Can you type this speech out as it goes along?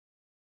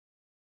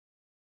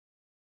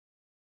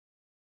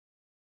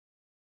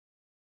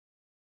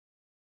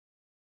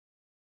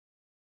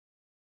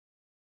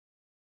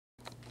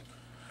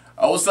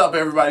Oh, what's up,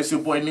 everybody? It's your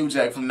boy New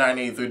Jack from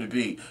 98.3 The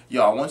Beat.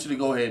 Yo, I want you to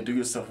go ahead and do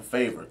yourself a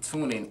favor.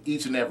 Tune in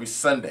each and every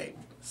Sunday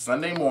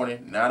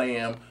morning, 9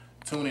 a.m.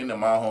 Tune in to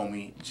my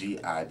homie,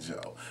 G.I.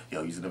 Joe.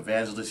 Yo, he's an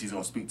evangelist. He's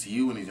going to speak to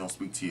you, and he's going to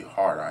speak to your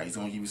heart, all right? He's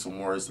going to give you some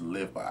words to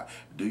live by.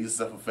 Do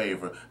yourself a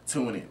favor.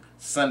 Tune in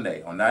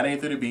Sunday on 98.3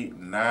 The Beat,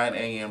 9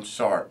 a.m.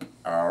 sharp.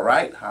 All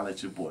right? Holla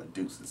at your boy.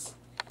 Deuces.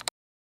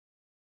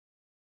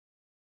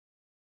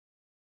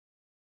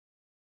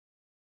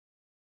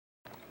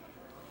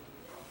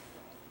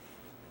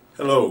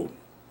 Hello,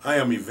 I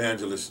am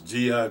Evangelist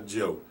G.I.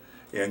 Joe,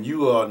 and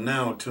you are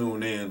now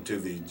tuned in to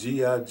the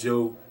G.I.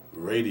 Joe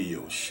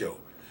radio show.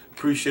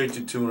 Appreciate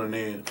you tuning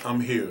in.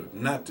 I'm here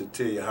not to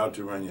tell you how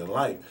to run your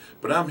life,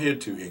 but I'm here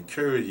to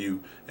encourage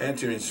you and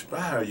to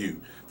inspire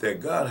you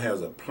that God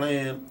has a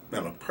plan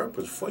and a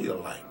purpose for your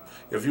life.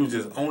 If you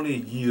just only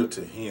yield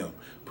to Him,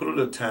 put a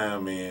little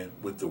time in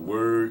with the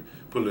Word,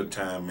 put a little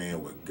time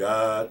in with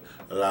God,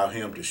 allow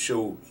Him to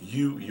show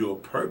you your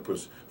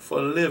purpose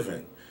for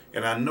living.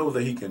 And I know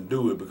that He can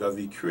do it because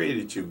He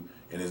created you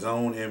in His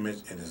own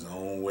image, in His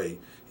own way.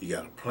 He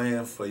got a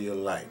plan for your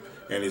life.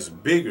 And it's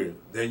bigger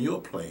than your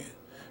plan.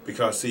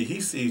 Because, see,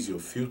 He sees your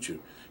future.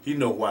 He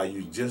knows why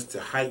you just the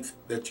height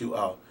that you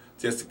are,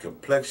 just the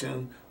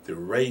complexion, the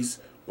race,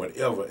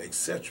 whatever,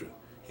 etc.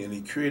 And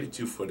He created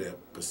you for that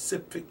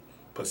specific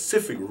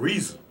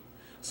reason.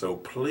 So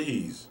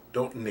please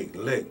don't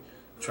neglect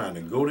trying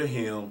to go to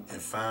Him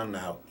and find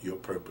out your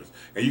purpose.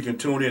 And you can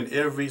tune in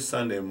every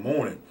Sunday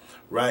morning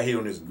right here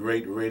on this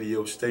great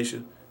radio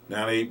station,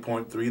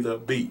 98.3 The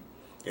Beat.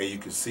 And you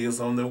can see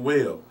us on the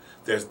web.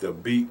 That's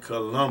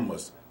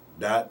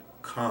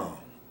thebeatcolumbus.com.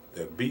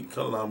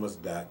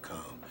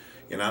 thebeatcolumbus.com.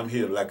 And I'm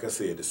here, like I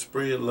said, to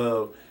spread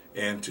love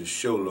and to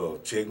show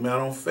love. Check me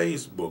out on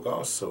Facebook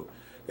also.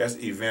 That's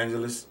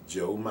Evangelist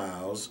Joe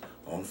Miles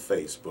on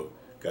Facebook.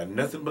 Got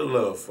nothing but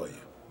love for you.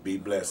 Be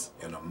blessed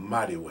in a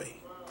mighty way.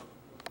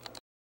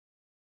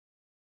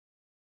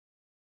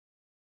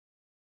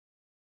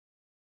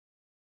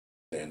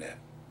 And that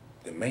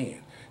the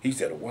man, he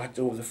said, watch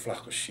over the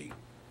flock of sheep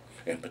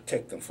and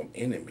protect them from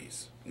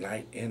enemies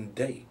night and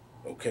day.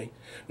 Okay?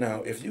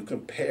 Now, if you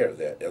compare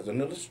that as an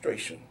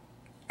illustration,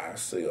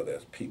 ourselves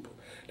as people,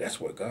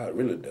 that's what God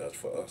really does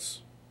for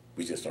us.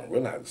 We just don't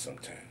realize it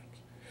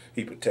sometimes.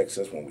 He protects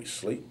us when we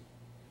sleep.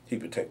 He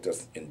protects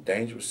us in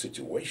dangerous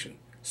situations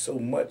so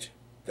much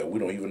that we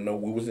don't even know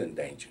we was in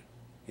danger.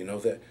 You know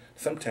that?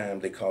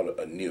 Sometimes they call it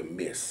a near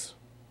miss,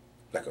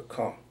 like a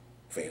car,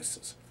 for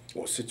instance,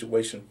 or a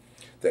situation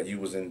that you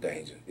was in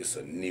danger. It's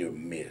a near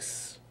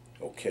miss,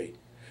 okay?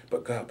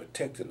 But God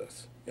protected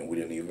us, and we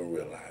didn't even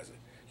realize it.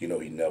 You know,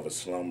 He never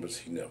slumbers,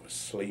 He never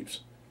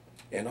sleeps,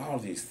 and all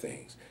these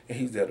things. And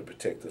He's there to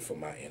protect us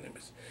from our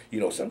enemies. You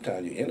know,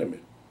 sometimes your enemy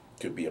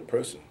could be a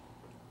person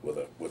with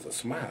a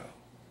smile.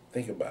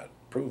 Think about it.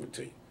 Prove it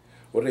to you.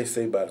 What do they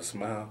say about a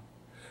smile?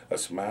 A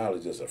smile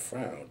is just a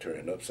frown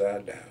turned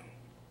upside down.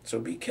 So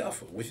be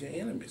careful with your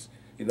enemies.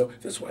 You know,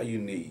 that's why you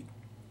need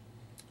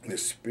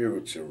this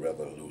spiritual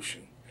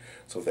revolution,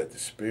 so that the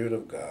Spirit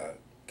of God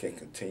can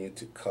continue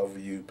to cover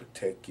you,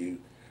 protect you,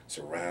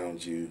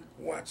 surround you,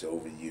 watch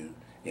over you,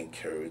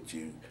 encourage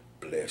you,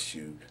 bless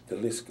you. The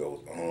list goes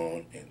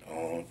on and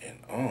on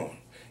and on.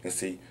 And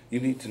see,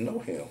 you need to know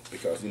Him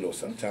because, you know,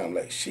 sometimes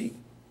like sheep,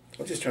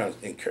 I'm just trying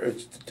to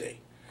encourage you today,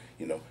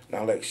 you know,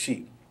 now like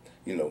sheep,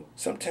 you know,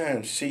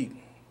 sometimes sheep,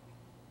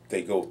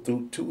 they go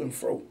through to and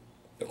fro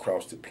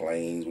across the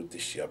plains with the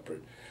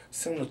shepherd.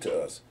 Similar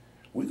to us,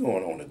 we're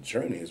going on a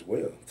journey as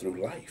well through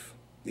life.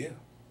 Yeah.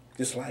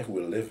 This life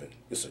we're living,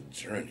 it's a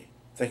journey.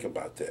 Think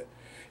about that.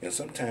 And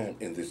sometimes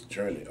in this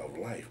journey of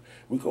life,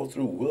 we go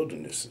through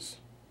wildernesses.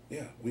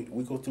 Yeah, we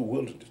go through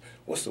wilderness.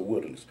 What's a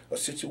wilderness? A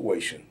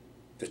situation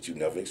that you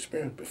never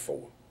experienced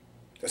before.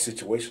 A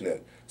situation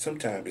that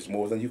sometimes is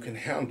more than you can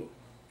handle.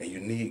 And you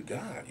need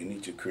God, you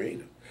need your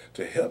Creator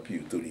to help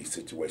you through these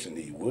situations,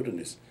 these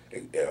wilderness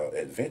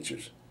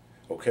adventures.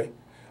 Okay?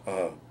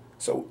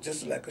 So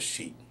just like a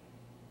sheep,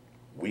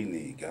 we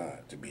need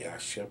God to be our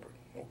shepherd.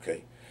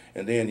 Okay?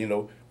 And then, you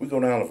know, we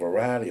go down a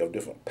variety of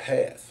different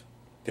paths,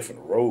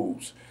 different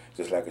roads,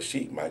 just like a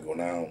sheep might go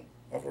down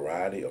a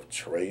variety of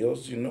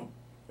trails, you know,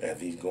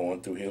 as he's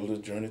going through his little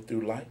journey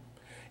through life.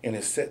 And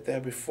it's set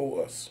there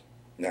before us.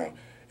 Now,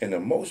 in the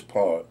most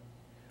part,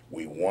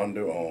 we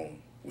wander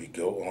on, we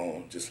go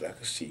on just like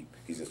a sheep.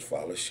 He just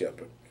follows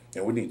shepherd.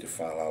 And we need to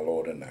follow our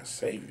Lord and our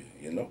Savior,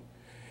 you know.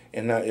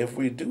 And now if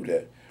we do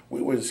that,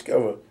 we will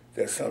discover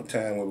that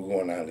sometime when we're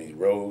going down these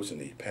roads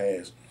and these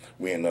paths,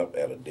 we end up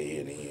at a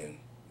dead end,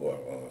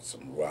 or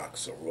some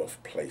rocks or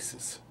rough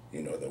places,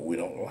 you know, that we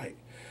don't like.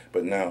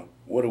 But now,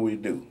 what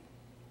do?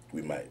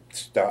 We might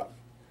stop,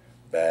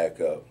 back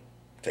up,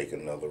 take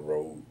another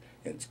road,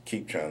 and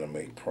keep trying to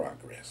make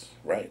progress,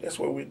 right? That's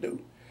what we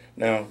do.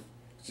 Now,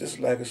 just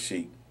like a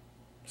sheep,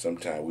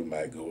 sometimes we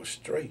might go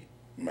astray.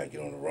 We might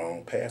get on the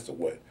wrong path of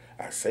what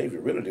our Savior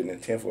really didn't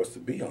intend for us to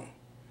be on.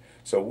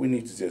 So we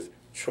need to just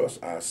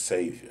trust our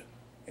Savior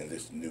in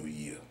this new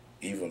year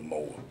even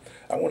more.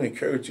 I want to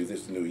encourage you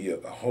this new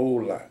year a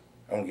whole lot.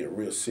 I want to get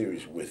real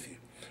serious with you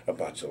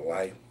about your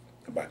life,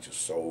 about your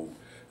soul,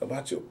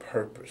 about your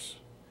purpose,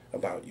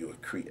 about your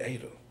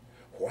creator.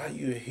 Why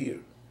you're here,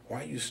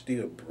 why you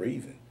still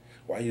breathing,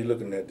 why you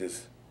looking at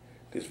this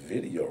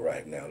video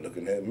right now,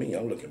 looking at me.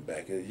 I'm looking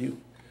back at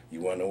you.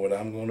 You want to know what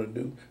I'm going to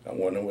do? I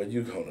want to know what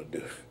you're going to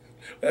do.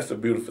 That's a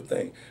beautiful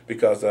thing,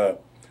 because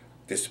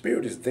the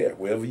Spirit is there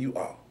wherever you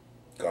are.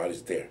 God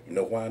is there. You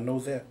know why I know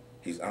that?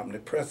 He's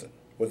omnipresent.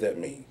 What does that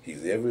mean?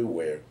 He's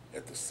everywhere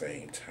at the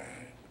same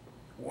time.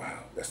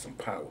 Wow, that's some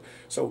power.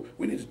 So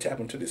we need to tap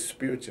into this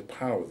spiritual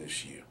power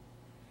this year.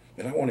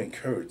 And I want to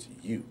encourage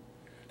you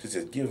to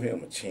just give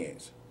him a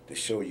chance to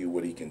show you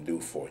what he can do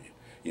for you,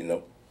 you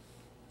know.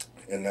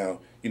 And now,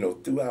 you know,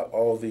 throughout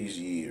all these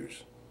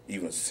years,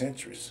 even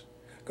centuries,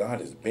 God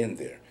has been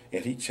there,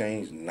 and he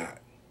changed not.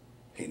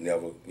 He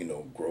never, you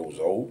know, grows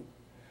old,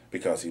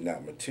 because he's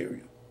not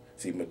material.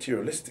 See,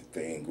 materialistic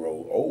thing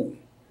grow old,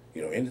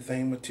 you know,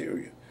 anything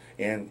material.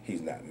 And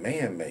he's not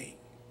man-made.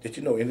 Did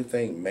you know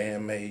anything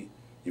man-made,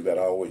 you got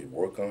to always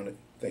work on it?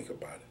 Think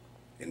about it.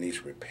 It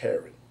needs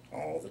repairing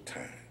all the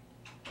time,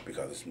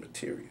 because it's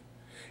material.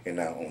 And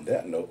now on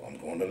that note, I'm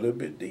going a little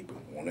bit deeper.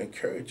 I want to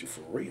encourage you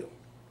for real.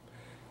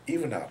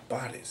 Even our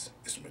bodies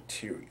is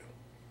material.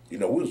 You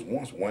know, we was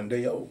once one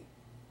day old.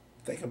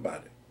 Think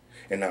about it.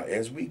 And now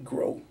as we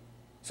grow,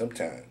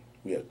 sometimes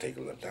we have to take a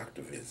little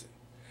doctor visit.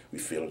 We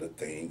feel the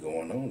thing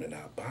going on in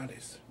our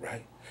bodies,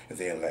 right? And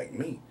then like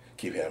me,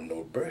 keep having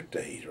no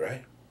birthdays,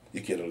 right?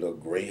 You get a little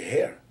gray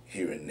hair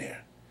here and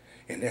there.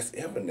 And that's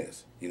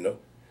evidence, you know,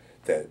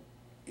 that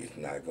it's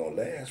not going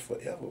to last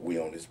forever.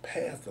 We're on this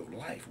path of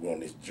life. We're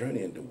on this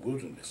journey in the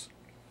wilderness.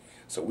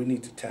 So we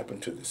need to tap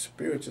into the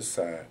spiritual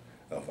side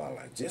of our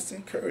life. Just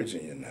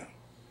encouraging you now.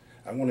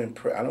 I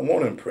don't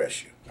want to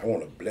impress you. I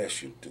want to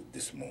bless you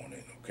this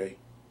morning, okay?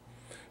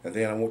 And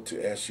then I want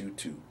to ask you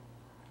to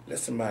let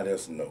somebody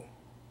else know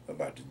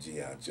about the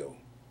G.I. Joe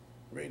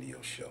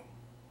radio show,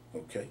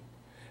 okay?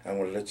 I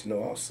want to let you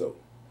know also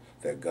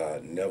that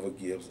God never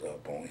gives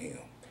up on him.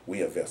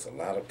 We invest a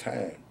lot of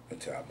time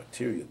into our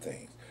material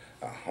things,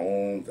 our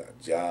homes, our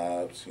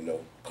jobs, you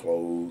know,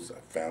 clothes,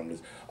 our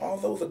families. All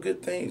those are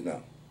good things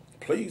now.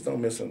 Please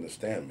don't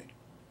misunderstand me.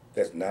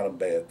 That's not a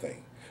bad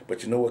thing.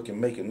 But you know what can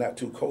make it not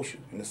too kosher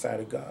in the sight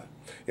of God?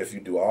 If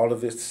you do all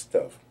of this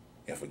stuff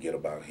and forget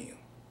about him.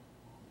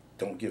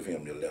 Don't give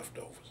him your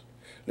leftovers.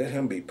 Let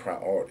him be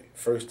priority,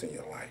 first in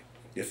your life.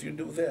 If you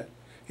do that,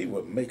 he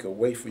will make a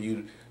way for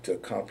you to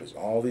accomplish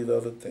all these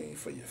other things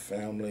for your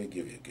family,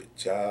 give you a good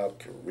job,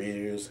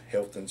 careers,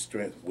 health and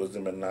strength,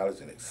 wisdom and knowledge,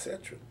 and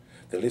etc.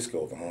 The list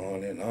goes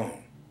on and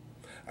on.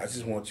 I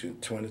just want you in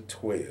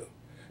 2012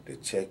 to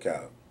check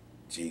out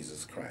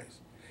Jesus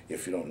Christ.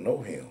 If you don't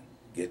know him,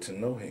 get to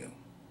know him,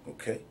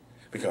 okay?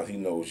 Because he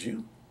knows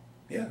you.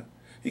 Yeah,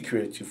 he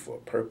created you for a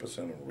purpose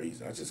and a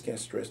reason. I just can't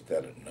stress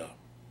that enough.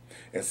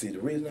 And see, the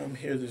reason I'm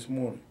here this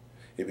morning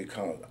is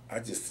because I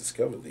just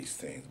discovered these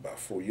things about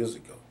 4 years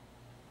ago.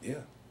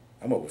 Yeah,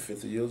 I'm over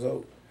 50 years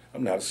old.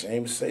 I'm not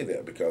ashamed to say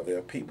that, because there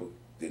are people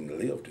who didn't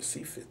live to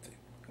see 50,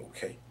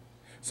 okay?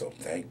 So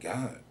thank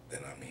God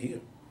that I'm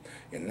here.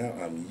 And now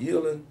I'm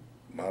yielding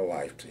my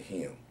life to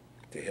him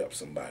to help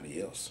somebody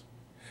else.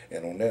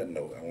 And on that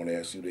note, I want to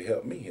ask you to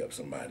help me help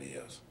somebody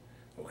else,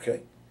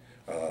 okay?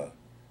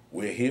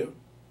 We're here,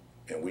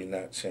 and we're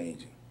not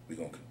changing. We're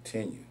going to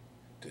continue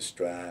to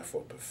strive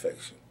for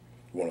perfection.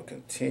 We want to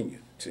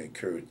continue to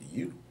encourage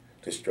you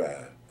to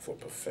strive for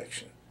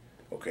perfection.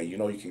 Okay, you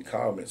know you can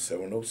call me at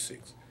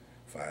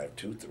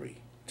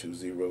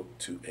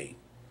 706-523-2028.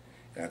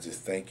 And I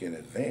just thank you in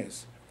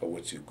advance for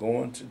what you're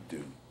going to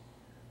do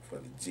for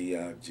the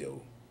G.I.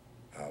 Joe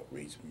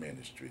Outreach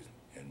Ministries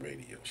and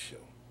Radio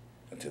Show.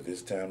 Until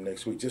this time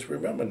next week, just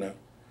remember now,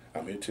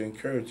 I'm here to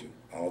encourage you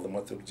all the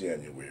month of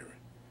January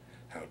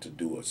how to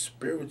do a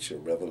spiritual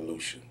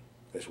revolution.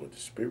 That's what the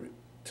Spirit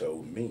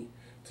told me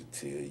to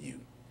tell you.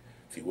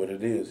 See what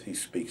it is? He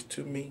speaks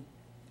to me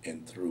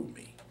and through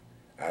me.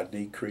 I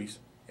decrease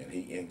and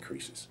he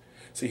increases.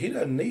 See, he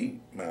doesn't need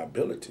my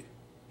ability.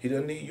 He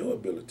doesn't need your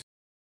ability.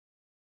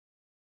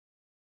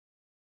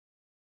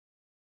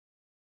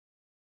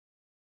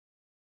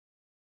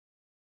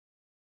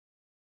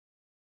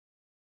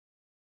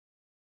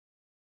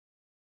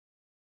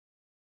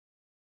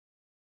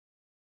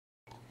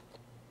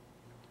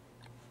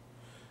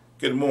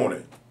 Good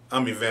morning.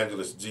 I'm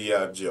Evangelist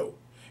G.I. Joe.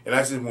 And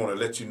I just want to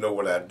let you know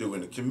what I do in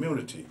the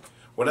community.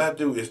 What I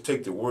do is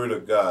take the word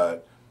of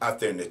God out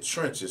there in the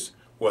trenches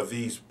where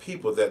these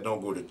people that don't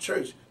go to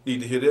church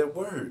need to hear that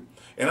word.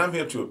 And I'm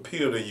here to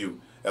appeal to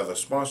you as a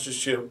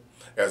sponsorship,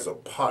 as a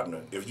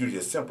partner, if you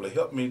just simply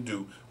help me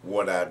do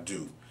what I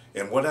do.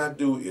 And what I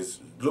do is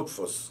look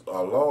for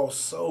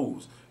lost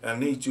souls. And I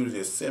need you to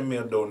just send me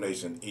a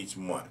donation each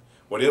month.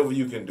 Whatever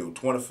you can do,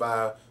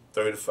 25,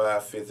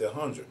 35, 50,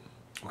 100.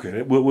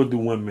 Okay, we'll do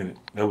 1 minute.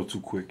 That was too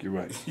quick. You're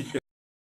right.